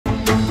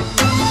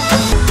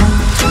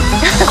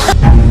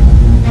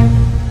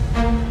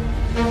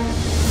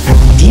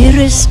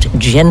honest,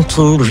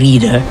 gentle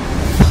reader.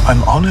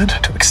 I'm honored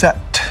to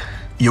accept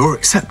your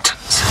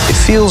acceptance. It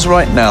feels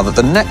right now that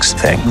the next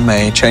thing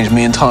may change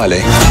me entirely.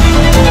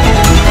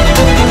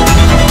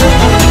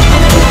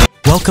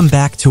 Welcome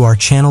back to our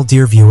channel,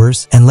 dear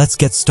viewers, and let's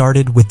get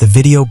started with the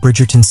video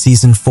Bridgerton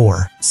Season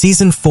 4.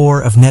 Season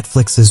 4 of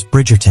Netflix's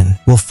Bridgerton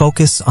will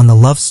focus on the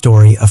love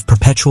story of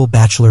perpetual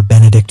bachelor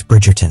Benedict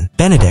Bridgerton.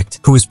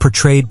 Benedict, who is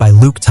portrayed by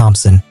Luke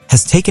Thompson,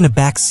 has taken a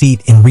back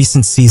seat in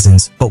recent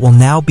seasons but will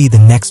now be the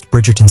next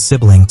Bridgerton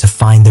sibling to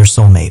find their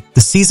soulmate.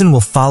 The season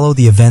will follow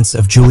the events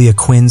of Julia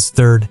Quinn's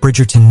third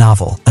Bridgerton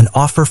novel, An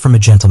Offer from a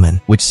Gentleman,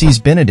 which sees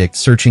Benedict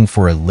searching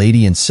for a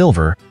lady in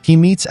silver he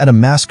meets at a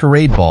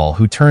masquerade ball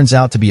who turns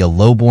out to be a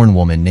low-born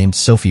woman named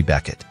Sophie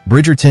Beckett.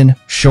 Bridgerton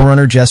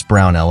showrunner Jess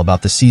Brownell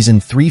about the Season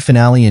 3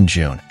 finale in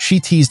June. She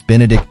teased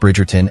Benedict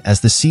Bridgerton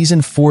as the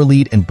Season 4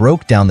 lead and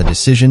broke down the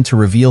decision to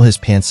reveal his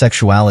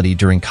pansexuality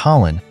during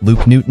Colin,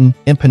 Luke Newton,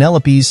 and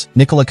Penelope's,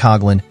 Nicola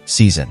Coughlan,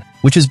 season,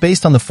 which is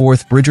based on the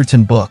fourth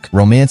Bridgerton book,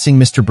 Romancing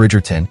Mr.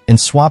 Bridgerton, and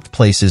swapped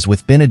places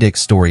with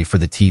Benedict's story for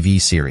the TV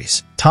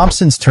series.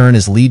 Thompson's turn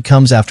as lead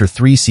comes after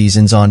 3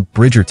 seasons on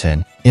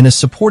Bridgerton, in a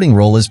supporting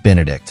role as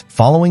Benedict,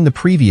 following the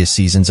previous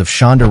seasons of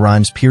Shonda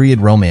Rhimes' period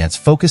romance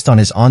focused on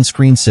his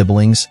on-screen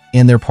siblings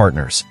and their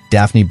partners,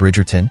 Daphne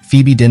Bridgerton,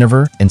 Phoebe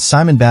Dynevor, and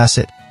Simon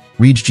Bassett,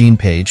 Regine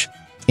Page,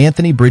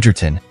 Anthony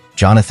Bridgerton,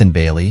 Jonathan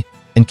Bailey,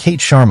 and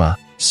Kate Sharma,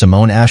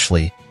 Simone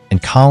Ashley,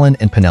 and Colin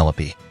and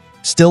Penelope.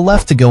 Still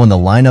left to go in the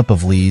lineup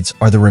of leads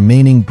are the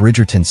remaining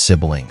Bridgerton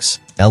siblings: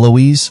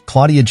 Eloise,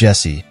 Claudia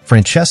Jessie,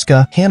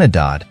 Francesca, Hannah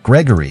Dodd,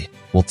 Gregory,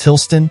 Will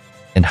Tilston,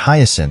 and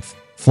Hyacinth,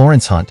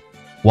 Florence Hunt.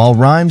 While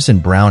Rhimes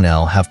and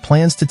Brownell have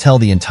plans to tell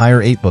the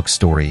entire 8-book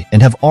story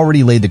and have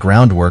already laid the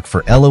groundwork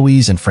for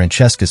Eloise and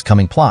Francesca's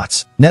coming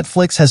plots,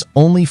 Netflix has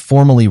only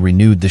formally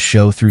renewed the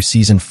show through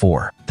Season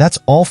 4. That's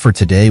all for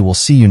today. We'll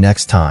see you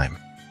next time.